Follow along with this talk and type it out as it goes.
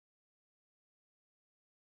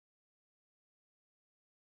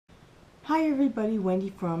Hi everybody,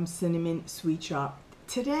 Wendy from Cinnamon Sweet Shop.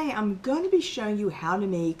 Today I'm going to be showing you how to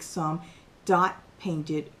make some dot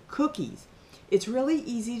painted cookies. It's really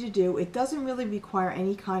easy to do. It doesn't really require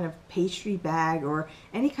any kind of pastry bag or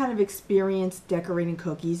any kind of experience decorating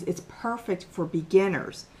cookies. It's perfect for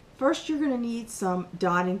beginners. First you're going to need some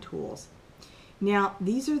dotting tools. Now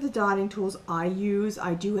these are the dotting tools I use.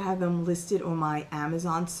 I do have them listed on my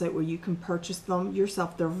Amazon site where you can purchase them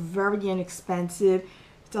yourself. They're very inexpensive.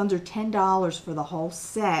 It's under $10 for the whole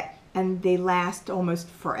set, and they last almost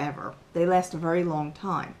forever. They last a very long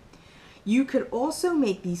time. You could also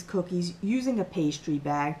make these cookies using a pastry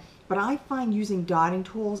bag, but I find using dotting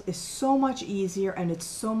tools is so much easier and it's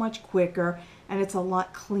so much quicker and it's a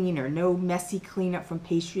lot cleaner. No messy cleanup from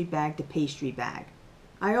pastry bag to pastry bag.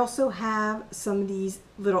 I also have some of these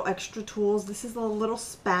little extra tools. This is a little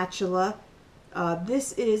spatula.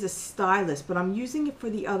 This is a stylus, but I'm using it for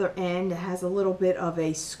the other end. It has a little bit of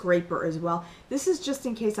a scraper as well. This is just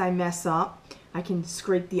in case I mess up. I can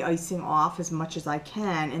scrape the icing off as much as I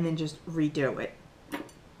can and then just redo it.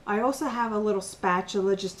 I also have a little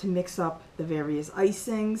spatula just to mix up the various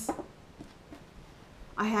icings.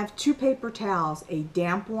 I have two paper towels, a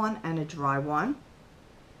damp one and a dry one.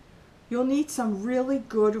 You'll need some really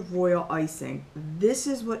good royal icing. This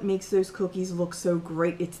is what makes those cookies look so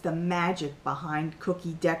great. It's the magic behind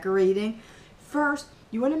cookie decorating. First,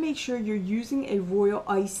 you want to make sure you're using a royal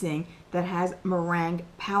icing that has meringue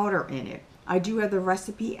powder in it. I do have the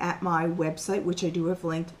recipe at my website, which I do have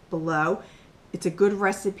linked below. It's a good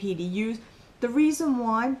recipe to use. The reason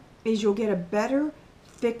why is you'll get a better,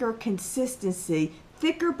 thicker consistency.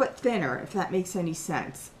 Thicker but thinner, if that makes any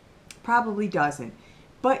sense. Probably doesn't.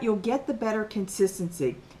 But you'll get the better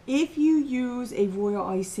consistency. If you use a royal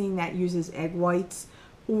icing that uses egg whites,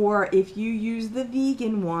 or if you use the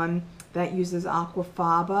vegan one that uses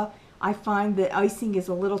aquafaba, I find the icing is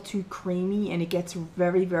a little too creamy and it gets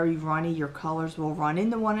very runny. Your colors will run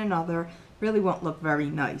into one another, really won't look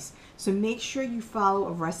very nice. So make sure you follow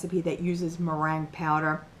a recipe that uses meringue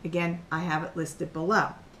powder. Again, I have it listed below.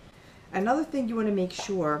 Another thing you want to make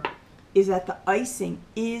sure is that the icing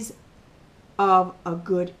is of a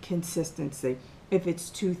good consistency. If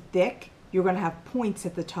it's too thick, you're going to have points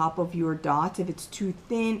at the top of your dots. If it's too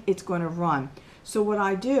thin, it's going to run. So what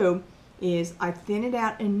I do is I thin it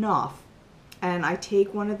out enough, and I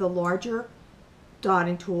take one of the larger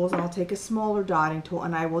dotting tools and I'll take a smaller dotting tool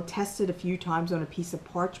and I will test it a few times on a piece of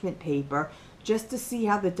parchment paper just to see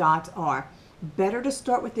how the dots are. Better to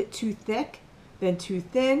start with it too thick than too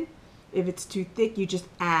thin. If it's too thick, you just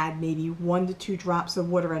add maybe 1 to 2 drops of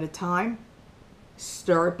water at a time.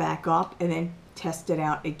 Stir it back up and then test it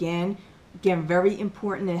out again. Again, very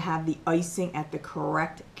important to have the icing at the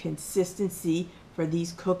correct consistency for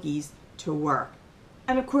these cookies to work.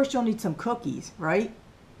 And of course you'll need some cookies, right?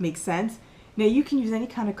 Makes sense? Now you can use any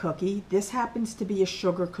kind of cookie. This happens to be a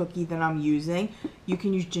sugar cookie that I'm using. You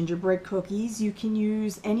can use gingerbread cookies. You can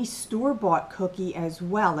use any store-bought cookie as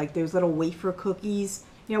well, like those little wafer cookies.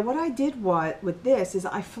 Now what I did with this is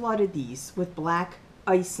I flooded these with black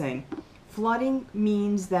icing. Flooding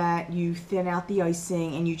means that you thin out the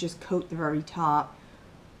icing and you just coat the very top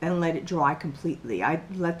and let it dry completely. I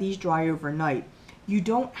let these dry overnight. You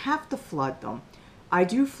don't have to flood them. I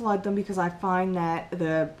do flood them because I find that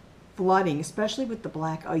the flooding, especially with the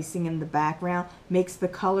black icing in the background, makes the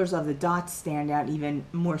colors of the dots stand out even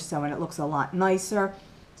more so and it looks a lot nicer.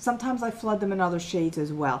 Sometimes I flood them in other shades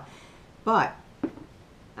as well. But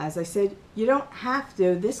as I said, you don't have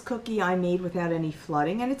to. This cookie I made without any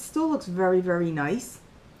flooding and it still looks very nice.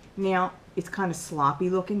 Now, it's kind of sloppy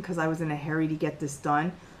looking because I was in a hurry to get this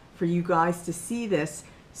done for you guys to see this.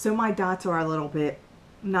 So my dots are a little bit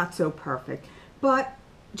not so perfect. But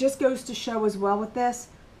just goes to show as well with this,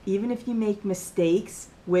 even if you make mistakes,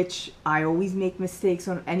 which I always make mistakes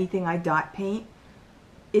on anything I dot paint,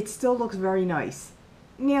 it still looks very nice.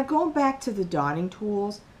 Now, going back to the dotting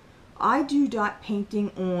tools, I do dot painting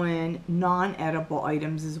on non-edible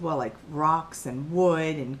items as well, like rocks and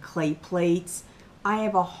wood and clay plates. I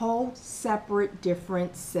have a whole separate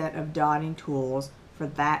different set of dotting tools for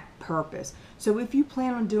that purpose. So if you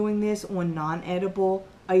plan on doing this on non-edible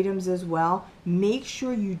items as well, make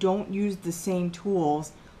sure you don't use the same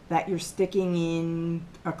tools that you're sticking in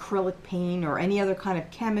acrylic paint or any other kind of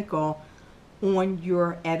chemical on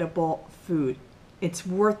your edible food. It's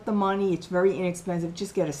worth the money. It's very inexpensive.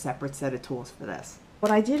 Just get a separate set of tools for this.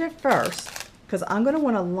 What I did at first, because I'm going to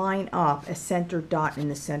want to line up a center dot in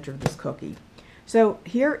the center of this cookie. So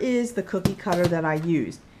here is the cookie cutter that I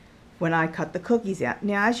used when I cut the cookies out.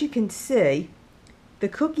 Now, as you can see, the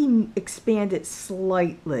cookie expanded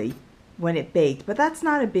slightly when it baked, but that's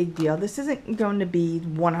not a big deal. This isn't going to be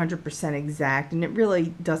 100% exact, and it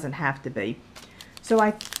really doesn't have to be. So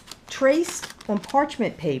I traced on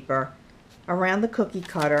parchment paper around the cookie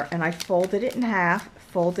cutter, and I folded it in half,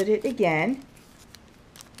 folded it again,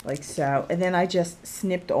 like so, and then I just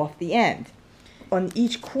snipped off the end. On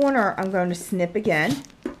each corner, I'm going to snip again.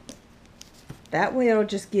 That way it'll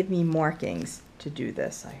just give me markings to do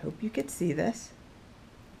this. I hope you could see this.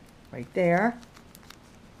 Right there.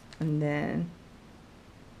 And then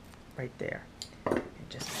right there. And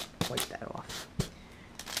just wipe that off.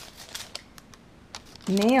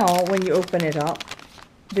 Now, when you open it up,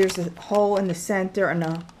 there's a hole in the center and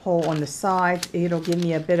a hole on the sides. It'll give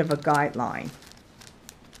me a bit of a guideline.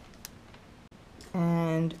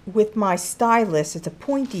 And with my stylus, it's a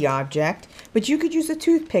pointy object, but you could use a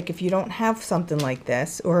toothpick if you don't have something like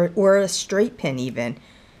this, or a straight pin even.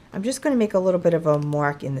 I'm just going to make a little bit of a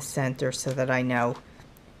mark in the center so that I know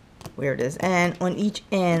where it is. And on each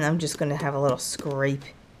end, I'm just going to have a little scrape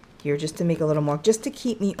here just to make a little mark, just to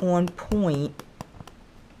keep me on point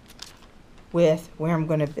with where I'm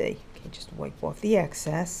going to be. Okay, just wipe off the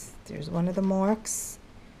excess. There's one of the marks.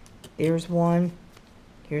 There's one.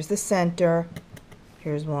 Here's the center.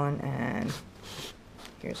 Here's one, and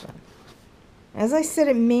here's one. As I said,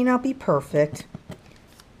 it may not be perfect,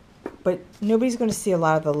 but nobody's going to see a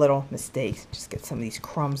lot of the little mistakes. Just get some of these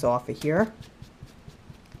crumbs off of here.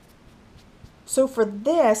 So for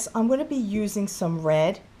this, I'm going to be using some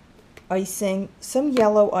red icing, some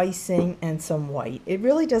yellow icing, and some white. It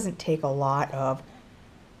really doesn't take a lot of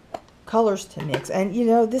colors to mix. And you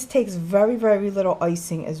know, this takes very, very little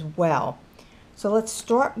icing as well. So let's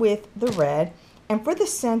start with the red. And for the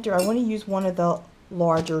center, I want to use one of the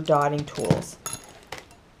larger dotting tools.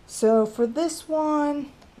 So for this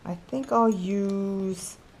one, I think I'll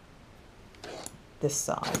use this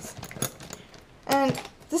size. And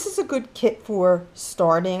this is a good kit for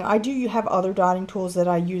starting. I do have other dotting tools that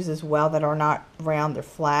I use as well that are not round or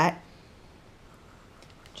flat.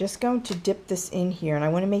 Just going to dip this in here, and I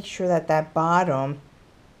want to make sure that that bottom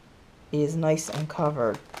is nice and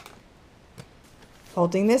covered.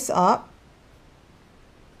 Holding this up,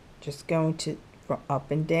 just going to from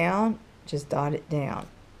up and down, just dot it down.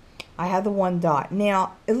 I have the one dot.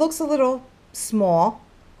 Now, it looks a little small.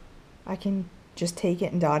 I can just take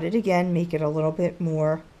it and dot it again, make it a little bit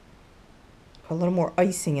more, put a little more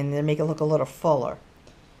icing in there, make it look a little fuller.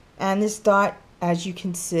 And this dot, as you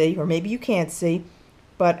can see, or maybe you can't see,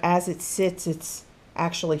 but as it sits, it's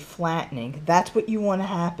actually flattening. That's what you want to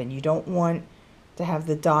happen. You don't want to have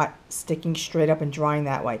the dot sticking straight up and drying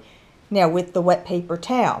that way. Now with the wet paper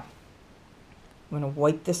towel, I'm going to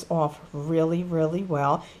wipe this off really, really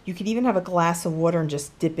well. You could even have a glass of water and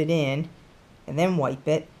just dip it in and then wipe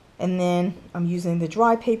it. And then I'm using the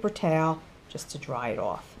dry paper towel just to dry it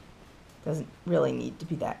off. Doesn't really need to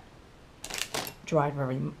be that dry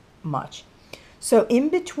very much. So in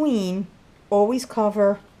between, always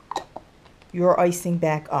cover your icing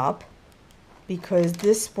back up, because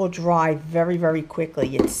this will dry very, very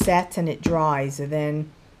quickly. It sets and it dries, and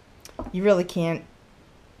then you really can't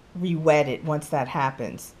re-wet it once that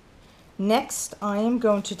happens. Next, I am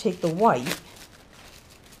going to take the white.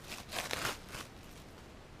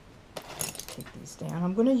 Take these down.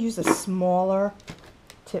 I'm going to use a smaller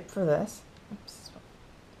tip for this. Oops.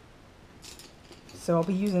 So I'll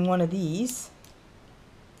be using one of these.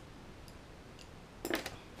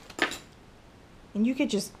 And you could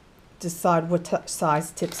just decide what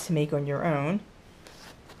size tips to make on your own.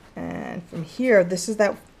 And from here, this is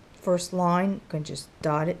that first line. You can just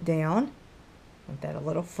dot it down, make that a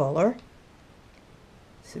little fuller.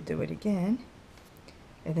 So do it again,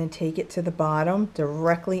 and then take it to the bottom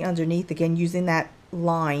directly underneath, again using that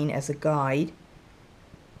line as a guide.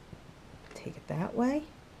 Take it that way,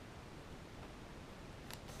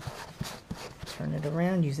 turn it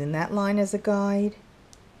around using that line as a guide.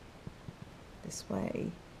 This way,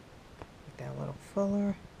 make that a little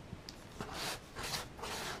fuller,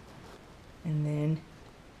 and then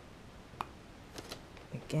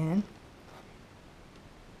again.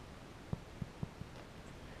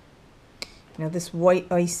 Now this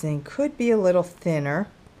white icing could be a little thinner,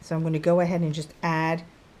 so I'm going to go ahead and just add a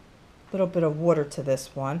little bit of water to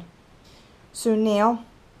this one. So now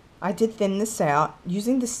I did thin this out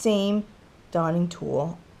using the same dotting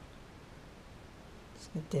tool.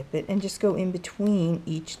 Just going to dip it and just go in between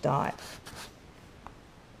each dot.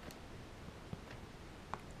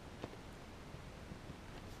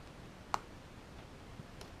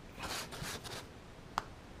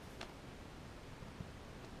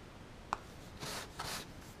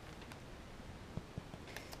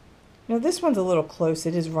 Now this one's a little close.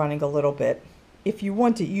 It is running a little bit. if you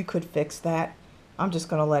wanted, you could fix that. I'm just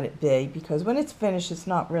going to let it be because when it's finished, it's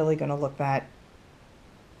not really going to look that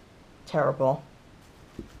terrible.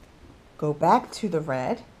 Go back to the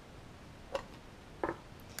red.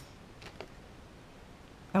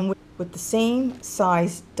 And with the same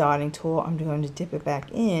size dotting tool, I'm going to dip it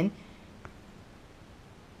back in.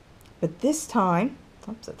 But this time,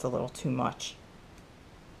 oops, that's a little too much.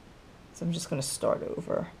 So I'm just going to start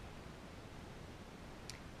over.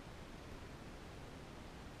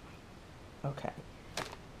 Okay.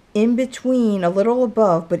 In between, a little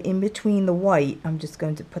above, but in between the white, I'm just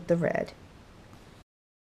going to put the red.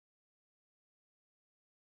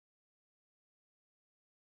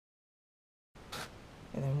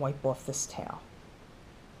 And then wipe off this tail.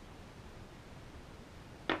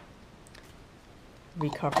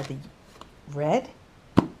 Recover the red.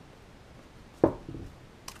 I'm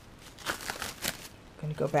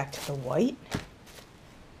going to go back to the white.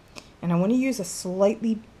 And I want to use a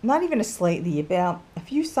slightly, not even a slightly, about a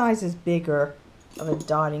few sizes bigger of a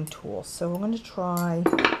dotting tool. So I'm going to try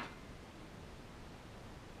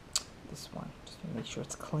this one, just to make sure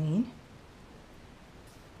it's clean.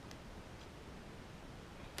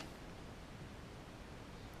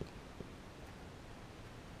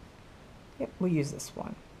 Yep, we'll use this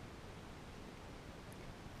one.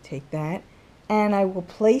 Take that, and I will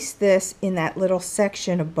place this in that little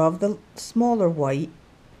section above the smaller white.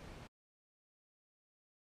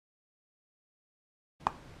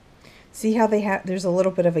 See how there's a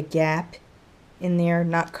little bit of a gap in there,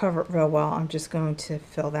 not covered real well. I'm just going to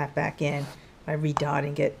fill that back in by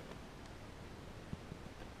redotting it.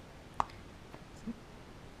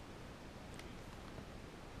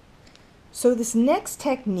 So this next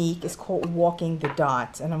technique is called walking the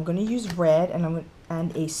dots, and I'm going to use red and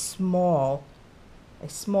a smaller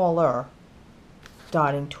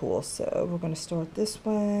dotting tool. So we're going to start this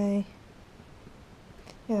way.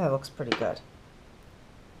 Yeah, that looks pretty good.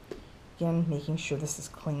 Again, making sure this is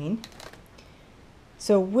clean.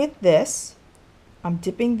 So with this, I'm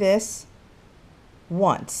dipping this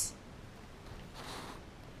once.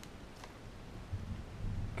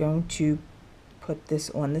 Going to put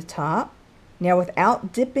this on the top. Now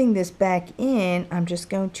without dipping this back in, I'm just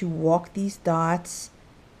going to walk these dots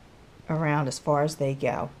around as far as they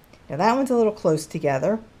go. Now that one's a little close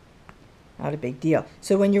together. Not a big deal.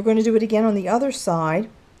 So when you're going to do it again on the other side,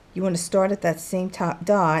 you want to start at that same top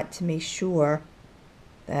dot to make sure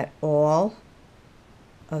that all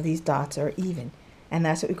of these dots are even. And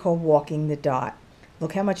that's what we call walking the dot.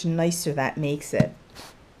 Look how much nicer that makes it.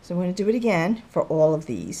 So I'm going to do it again for all of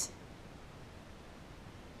these.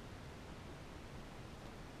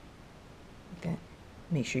 Okay.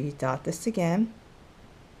 Make sure you dot this again.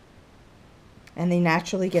 And they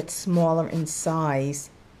naturally get smaller in size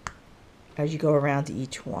as you go around to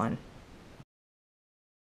each one.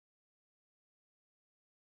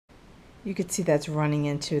 You can see that's running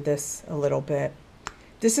into this a little bit.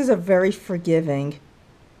 This is a very forgiving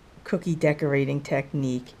cookie decorating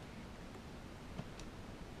technique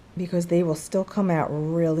because they will still come out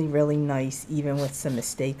really, really nice even with some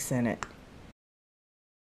mistakes in it.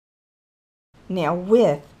 Now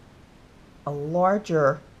with a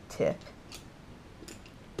larger tip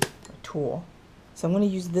or tool, so I'm going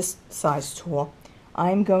to use this size tool,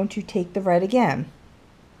 I'm going to take the red again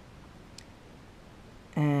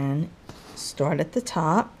and start at the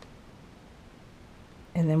top,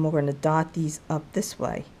 and then we're going to dot these up this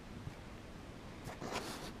way,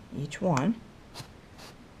 each one.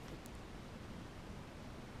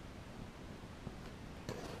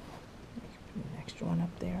 Put an extra one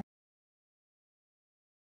up there.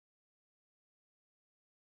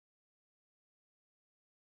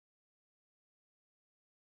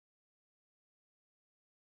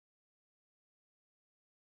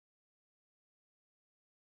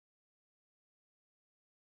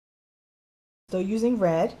 Still using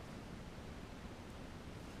red.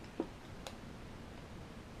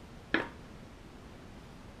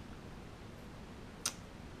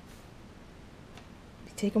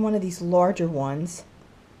 Taking one of these larger ones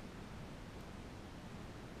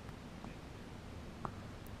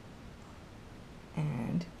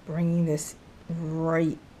and bringing this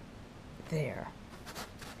right there.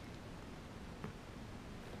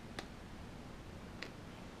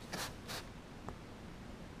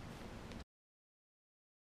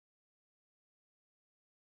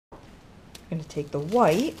 I'm going to take the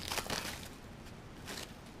white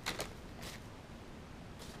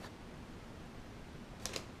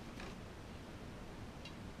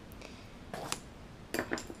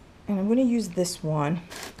and I'm going to use this one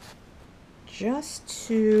just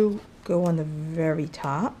to go on the very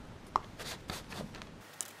top.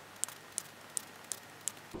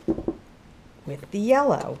 with the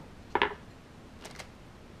yellow.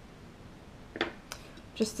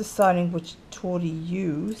 Just deciding which tool to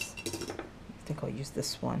use. I think I'll use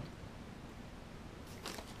this one.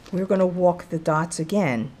 We're going to walk the dots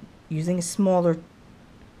again using a smaller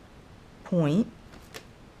point.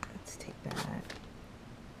 Let's take that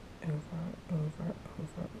over.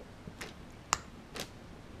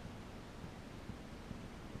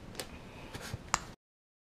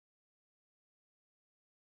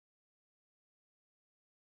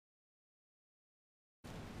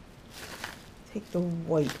 Take the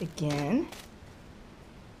white again,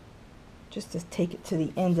 just to take it to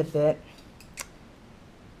the end a bit.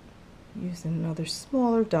 Use another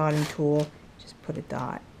smaller dotting tool, just put a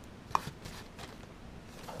dot.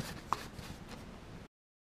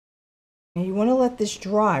 Now you want to let this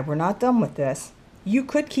dry. We're not done with this. You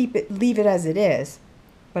could leave it as it is,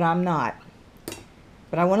 but I'm not.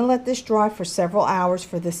 But I want to let this dry for several hours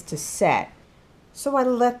for this to set. So I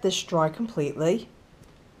let this dry completely.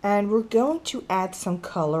 And we're going to add some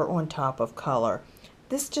color on top of color.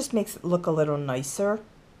 This just makes it look a little nicer.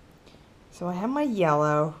 So I have my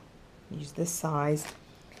yellow, use this size,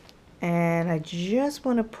 and I just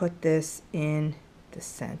want to put this in the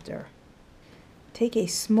center. Take a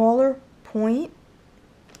smaller point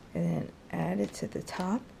and then add it to the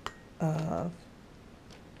top of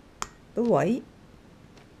the white.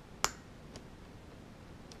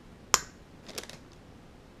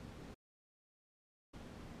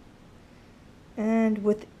 And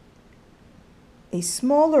with a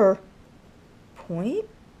smaller point,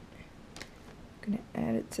 I'm going to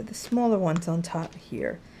add it to the smaller ones on top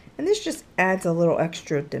here. And this just adds a little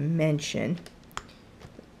extra dimension.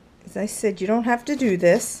 As I said, you don't have to do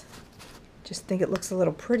this. Just think it looks a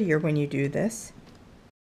little prettier when you do this.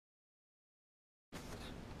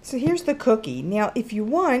 So here's the cookie. Now, if you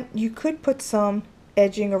want, you could put some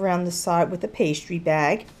edging around the side with a pastry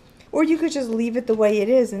bag. Or you could just leave it the way it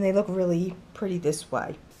is and they look really pretty this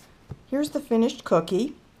way. Here's the finished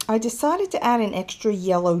cookie. I decided to add an extra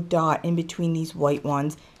yellow dot in between these white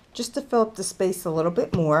ones just to fill up the space a little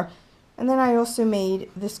bit more. And then I also made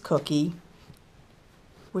this cookie,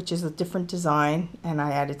 which is a different design, and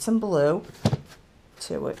I added some blue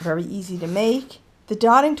to it. Very easy to make. The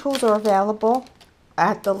dotting tools are available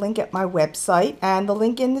at the link at my website and the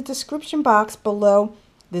link in the description box below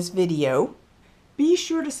this video. Be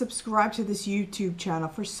sure to subscribe to this YouTube channel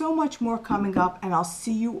for so much more coming up, and I'll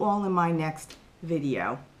see you all in my next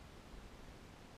video.